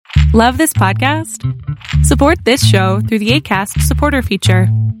Love this podcast? Support this show through the Acast supporter feature.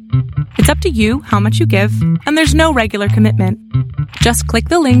 It's up to you how much you give, and there's no regular commitment. Just click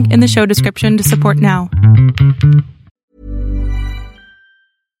the link in the show description to support now.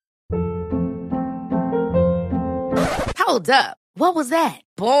 Hold up. What was that?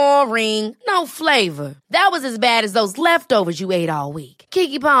 Boring. No flavor. That was as bad as those leftovers you ate all week.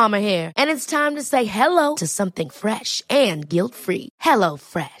 Keke Palmer here, and it's time to say hello to something fresh and guilt-free. Hello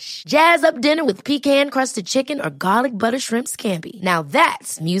Fresh. Jazz up dinner with pecan-crusted chicken or garlic butter shrimp scampi. Now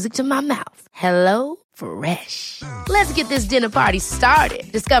that's music to my mouth. Hello Fresh. Let's get this dinner party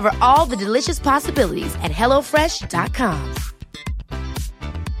started. Discover all the delicious possibilities at hellofresh.com.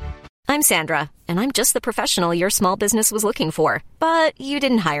 I'm Sandra, and I'm just the professional your small business was looking for. But you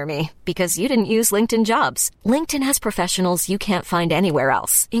didn't hire me because you didn't use LinkedIn Jobs. LinkedIn has professionals you can't find anywhere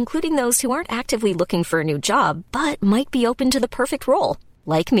else, including those who aren't actively looking for a new job, but might be open to the perfect role,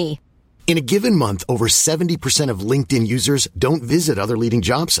 like me. In a given month, over 70% of LinkedIn users don't visit other leading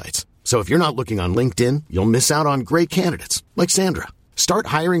job sites. So if you're not looking on LinkedIn, you'll miss out on great candidates like Sandra. Start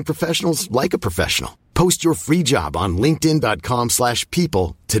hiring professionals like a professional. Post your free job on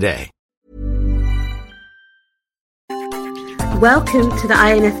linkedin.com/people today. Welcome to the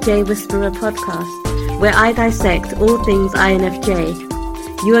INFJ Whisperer podcast, where I dissect all things INFJ.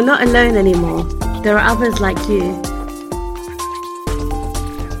 You are not alone anymore. There are others like you.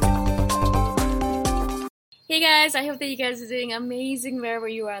 Hey guys, I hope that you guys are doing amazing wherever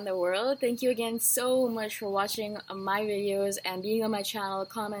you are in the world. Thank you again so much for watching my videos and being on my channel,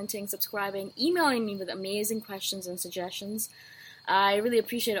 commenting, subscribing, emailing me with amazing questions and suggestions. I really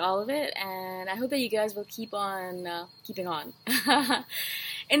appreciate all of it, and I hope that you guys will keep on keeping on.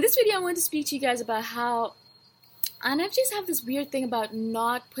 In this video, I want to speak to you guys about how INFJs have this weird thing about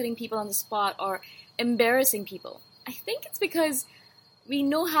not putting people on the spot or embarrassing people. I think it's because we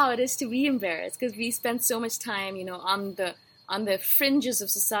know how it is to be embarrassed, because we spend so much time, on the fringes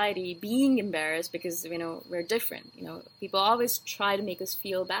of society being embarrassed because, we're different. People always try to make us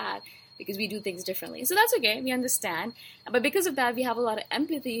feel bad because we do things differently. So that's okay, we understand. But because of that, we have a lot of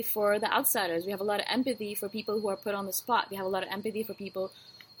empathy for the outsiders. We have a lot of empathy for people who are put on the spot. We have a lot of empathy for people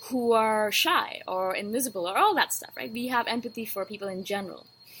who are shy or invisible or all that stuff, right? We have empathy for people in general.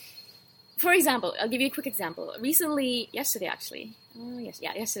 For example, I'll give you a quick example. Recently, yesterday,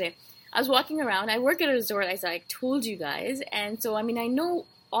 I was walking around. I work at a resort, as I told you guys. And so, I know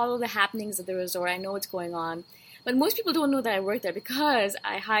all of the happenings at the resort. I know what's going on. But most people don't know that I work there because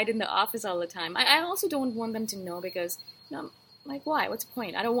I hide in the office all the time. I also don't want them to know because, why? What's the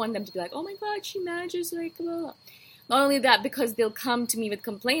point? I don't want them to be like, oh my God, she manages, blah, blah. Not only that, because they'll come to me with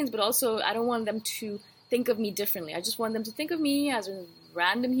complaints, but also I don't want them to think of me differently. I just want them to think of me as a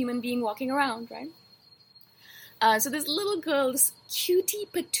random human being walking around, right? So this little girl, this cutie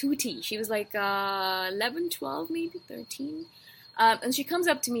patootie, she was like 11, 12, maybe 13. And she comes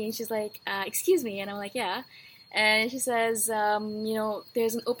up to me and she's like, excuse me. And I'm like, yeah. And she says,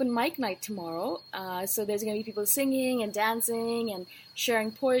 there's an open mic night tomorrow. So there's going to be people singing and dancing and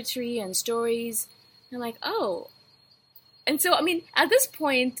sharing poetry and stories. And I'm like, oh. And so, at this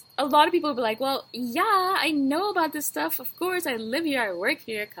point, a lot of people will be like, well, yeah, I know about this stuff. Of course, I live here, I work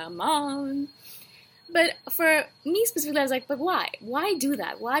here, come on. But for me specifically, I was like, but why? Why do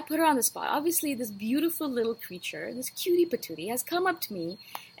that? Why put her on the spot? Obviously, this beautiful little creature, this cutie patootie, has come up to me,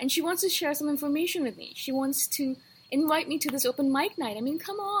 and she wants to share some information with me. She wants to invite me to this open mic night.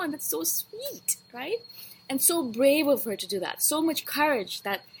 Come on, that's so sweet, right? And so brave of her to do that. So much courage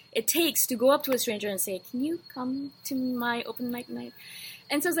that it takes to go up to a stranger and say, can you come to my open mic night?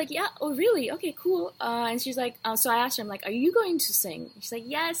 And so I was like, yeah, oh really? Okay, cool. And she's like, so I asked her, I'm like, are you going to sing? She's like,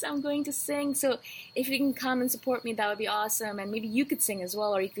 yes, I'm going to sing. So if you can come and support me, that would be awesome. And maybe you could sing as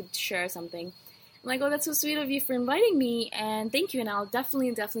well, or you could share something. I'm like, oh, that's so sweet of you for inviting me. And thank you. And I'll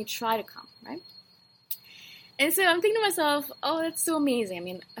definitely try to come, right? And so I'm thinking to myself, oh, that's so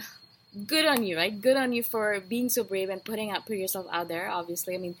amazing. Good on you, right? Good on you for being so brave and putting yourself out there,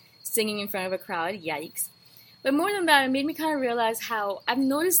 obviously. Singing in front of a crowd, yikes. But more than that, it made me kind of realize how I've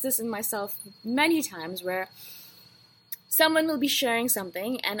noticed this in myself many times where someone will be sharing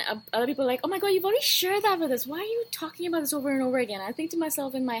something and other people are like, oh my God, you've already shared that with us. Why are you talking about this over and over again? I think to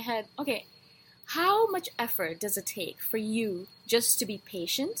myself in my head, okay, how much effort does it take for you just to be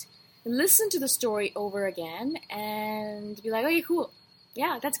patient, listen to the story over again, and be like, okay, cool.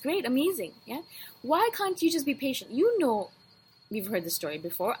 Yeah, that's great, amazing. Yeah. Why can't you just be patient? We've heard the story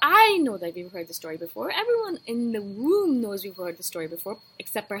before. I know that we've heard the story before. Everyone in the room knows we've heard the story before,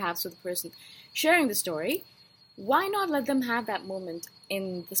 except perhaps for the person sharing the story. Why not let them have that moment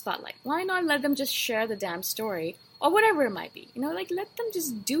in the spotlight? Why not let them just share the damn story or whatever it might be. Like, let them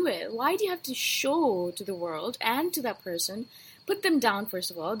just do it. Why do you have to show to the world and to that person, put them down first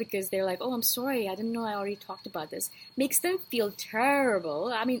of all, because they're like, oh, I'm sorry, I didn't know I already talked about this. Makes them feel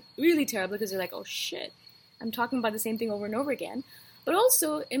terrible. I mean, really terrible, because they're like, oh shit, I'm talking about the same thing over and over again. But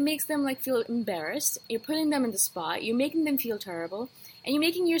also, it makes them like feel embarrassed. You're putting them in the spot. You're making them feel terrible. And you're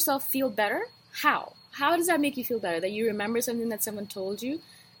making yourself feel better. How? How does that make you feel better? That you remember something that someone told you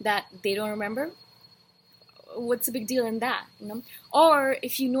that they don't remember? What's the big deal in that? Or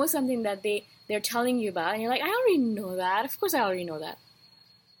if you know something that they're telling you about, and you're like, I already know that. Of course I already know that.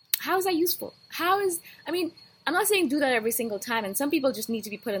 How is that useful? I'm not saying do that every single time. And some people just need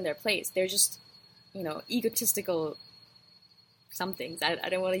to be put in their place. They're just, egotistical some things. I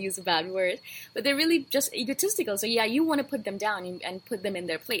don't want to use a bad word, but they're really just egotistical. So yeah, you want to put them down and put them in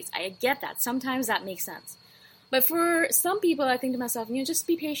their place. I get that. Sometimes that makes sense. But for some people, I think to myself, just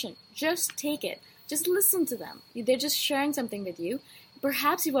be patient. Just take it. Just listen to them. They're just sharing something with you.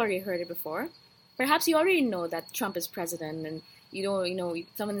 Perhaps you've already heard it before. Perhaps you already know that Trump is president and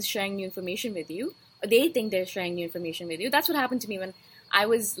someone is sharing new information with you. Or they think they're sharing new information with you. That's what happened to me when I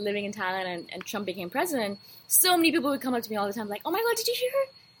was living in Thailand and Trump became president. So many people would come up to me all the time like, oh my God, did you hear?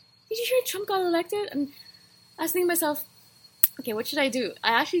 Did you hear Trump got elected? And I was thinking to myself, okay, what should I do?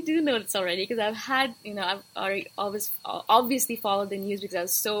 I actually do know this already because I've already obviously followed the news because I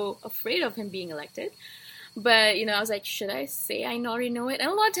was so afraid of him being elected. But, I was like, should I say I already know it? And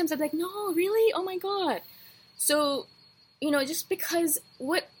a lot of times I'm like, no, really? Oh my God. So, just because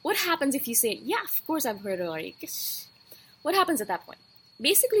what happens if you say, yeah, of course I've heard it already. What happens at that point?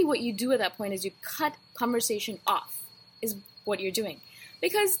 Basically what you do at that point is you cut conversation off is what you're doing.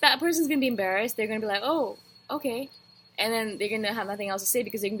 Because that person's going to be embarrassed. They're going to be like, oh, okay. And then they're going to have nothing else to say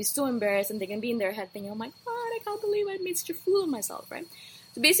because they're going to be so embarrassed and they're going to be in their head thinking, oh my God, I can't believe I made such a fool of myself, right?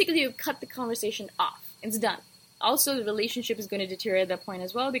 So basically you cut the conversation off. It's done. Also, the relationship is going to deteriorate at that point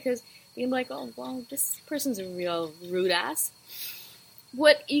as well because you're like, oh, well, this person's a real rude ass.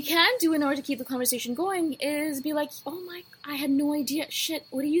 What you can do in order to keep the conversation going is be like, oh my, I had no idea. Shit,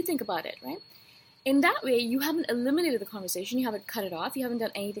 what do you think about it, right? In that way, you haven't eliminated the conversation. You haven't cut it off. You haven't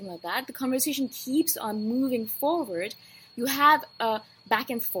done anything like that. The conversation keeps on moving forward. You have a back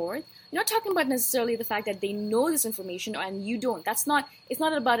and forth. You're not talking about necessarily the fact that they know this information and you don't. It's not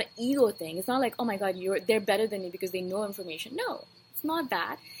about an ego thing. It's not like, oh my God, they're better than you because they know information. No, it's not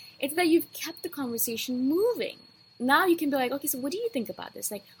that. It's that you've kept the conversation moving. Now you can be like, okay, so what do you think about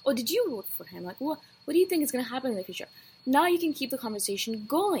this? Like, oh, did you vote for him? Like, what do you think is going to happen in the future? Now you can keep the conversation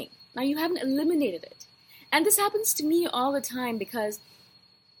going. Now you haven't eliminated it. And this happens to me all the time because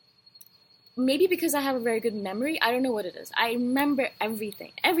I have a very good memory. I don't know what it is. I remember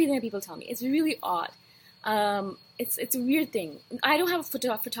everything that people tell me. It's really odd. It's a weird thing. I don't have a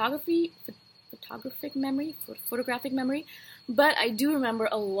photographic memory, but I do remember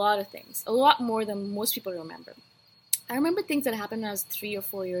a lot of things, a lot more than most people remember. I remember things that happened when I was 3 or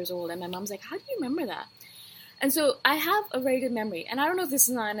 4 years old, and my mom's like, how do you remember that? And so I have a very good memory. And I don't know if this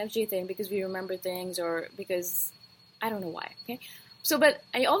is an INFJ thing because we remember things or because I don't know why, okay? So, but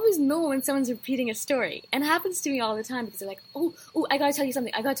I always know when someone's repeating a story. And it happens to me all the time because they're like, oh, I gotta tell you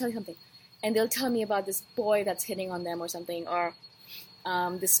something. And they'll tell me about this boy that's hitting on them or something, or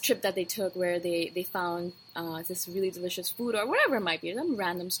this trip that they took where they found this really delicious food or whatever it might be, some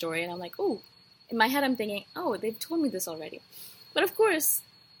random story. And I'm like, oh, in my head I'm thinking, oh, they've told me this already. But of course,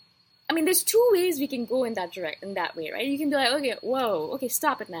 I mean, there's two ways we can go in that way, right? You can be like, okay,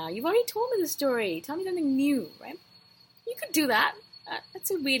 stop it now. You've already told me the story. Tell me something new, right? You could do that.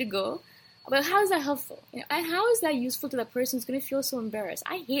 That's a way to go. But how is that helpful? And how is that useful to that person who's going to feel so embarrassed?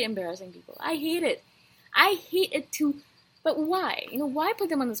 I hate embarrassing people. I hate it. I hate it too. But why? Why put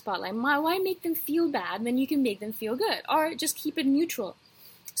them on the spotlight? Why make them feel bad when you can make them feel good? Or just keep it neutral.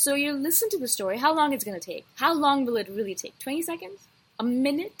 So you listen to the story, how long it's going to take. How long will it really take? 20 seconds? A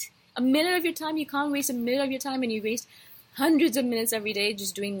minute? A minute of your time? You can't waste a minute of your time and you waste hundreds of minutes every day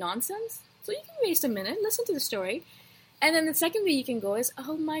just doing nonsense. So you can waste a minute, listen to the story. And then the second way you can go is,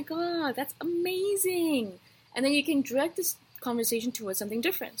 oh my God, that's amazing. And then you can direct this conversation towards something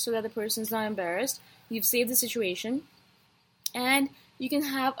different so that the person's not embarrassed. You've saved the situation. And you can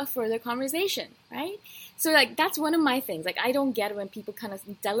have a further conversation, right? So that's one of my things. I don't get when people kind of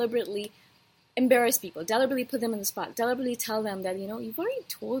deliberately embarrass people, deliberately put them in the spot, deliberately tell them that, you've already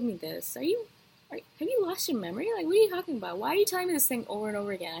told me this. Have you lost your memory? What are you talking about? Why are you telling me this thing over and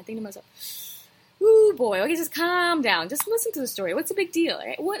over again? I think to myself, ooh, boy, okay, just calm down. Just listen to the story. What's the big deal,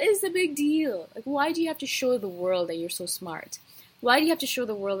 right? What is the big deal? Why do you have to show the world that you're so smart? Why do you have to show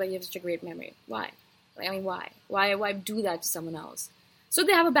the world that you have such a great memory? Why? Why? Why do that to someone else? So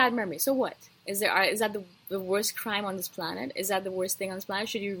they have a bad memory. So what? Is that the worst crime on this planet? Is that the worst thing on this planet?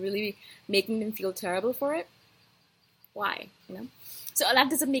 Should you really be making them feel terrible for it? Why? So that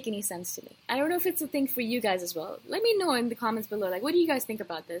doesn't make any sense to me. I don't know if it's a thing for you guys as well. Let me know in the comments below. Like, what do you guys think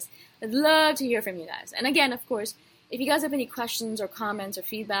about this? I'd love to hear from you guys. And again, of course, if you guys have any questions or comments or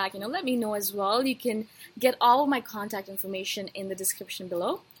feedback, let me know as well. You can get all of my contact information in the description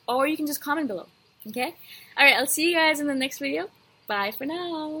below, or you can just comment below. Okay? All right, I'll see you guys in the next video. Bye for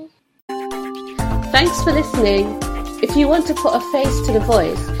now. Thanks for listening. If you want to put a face to the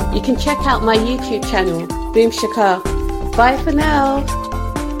voice, you can check out my YouTube channel, Boom Shakar. Bye for now.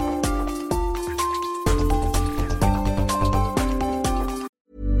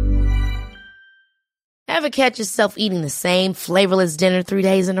 Ever catch yourself eating the same flavorless dinner 3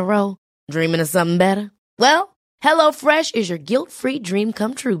 days in a row? Dreaming of something better? Well, HelloFresh is your guilt-free dream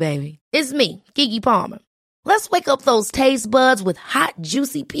come true, baby. It's me, Keke Palmer. Let's wake up those taste buds with hot,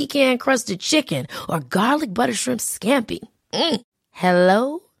 juicy pecan-crusted chicken or garlic butter shrimp scampi.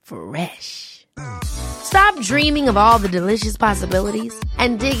 Hello Fresh. Stop dreaming of all the delicious possibilities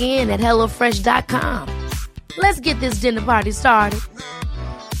and dig in at HelloFresh.com. Let's get this dinner party started.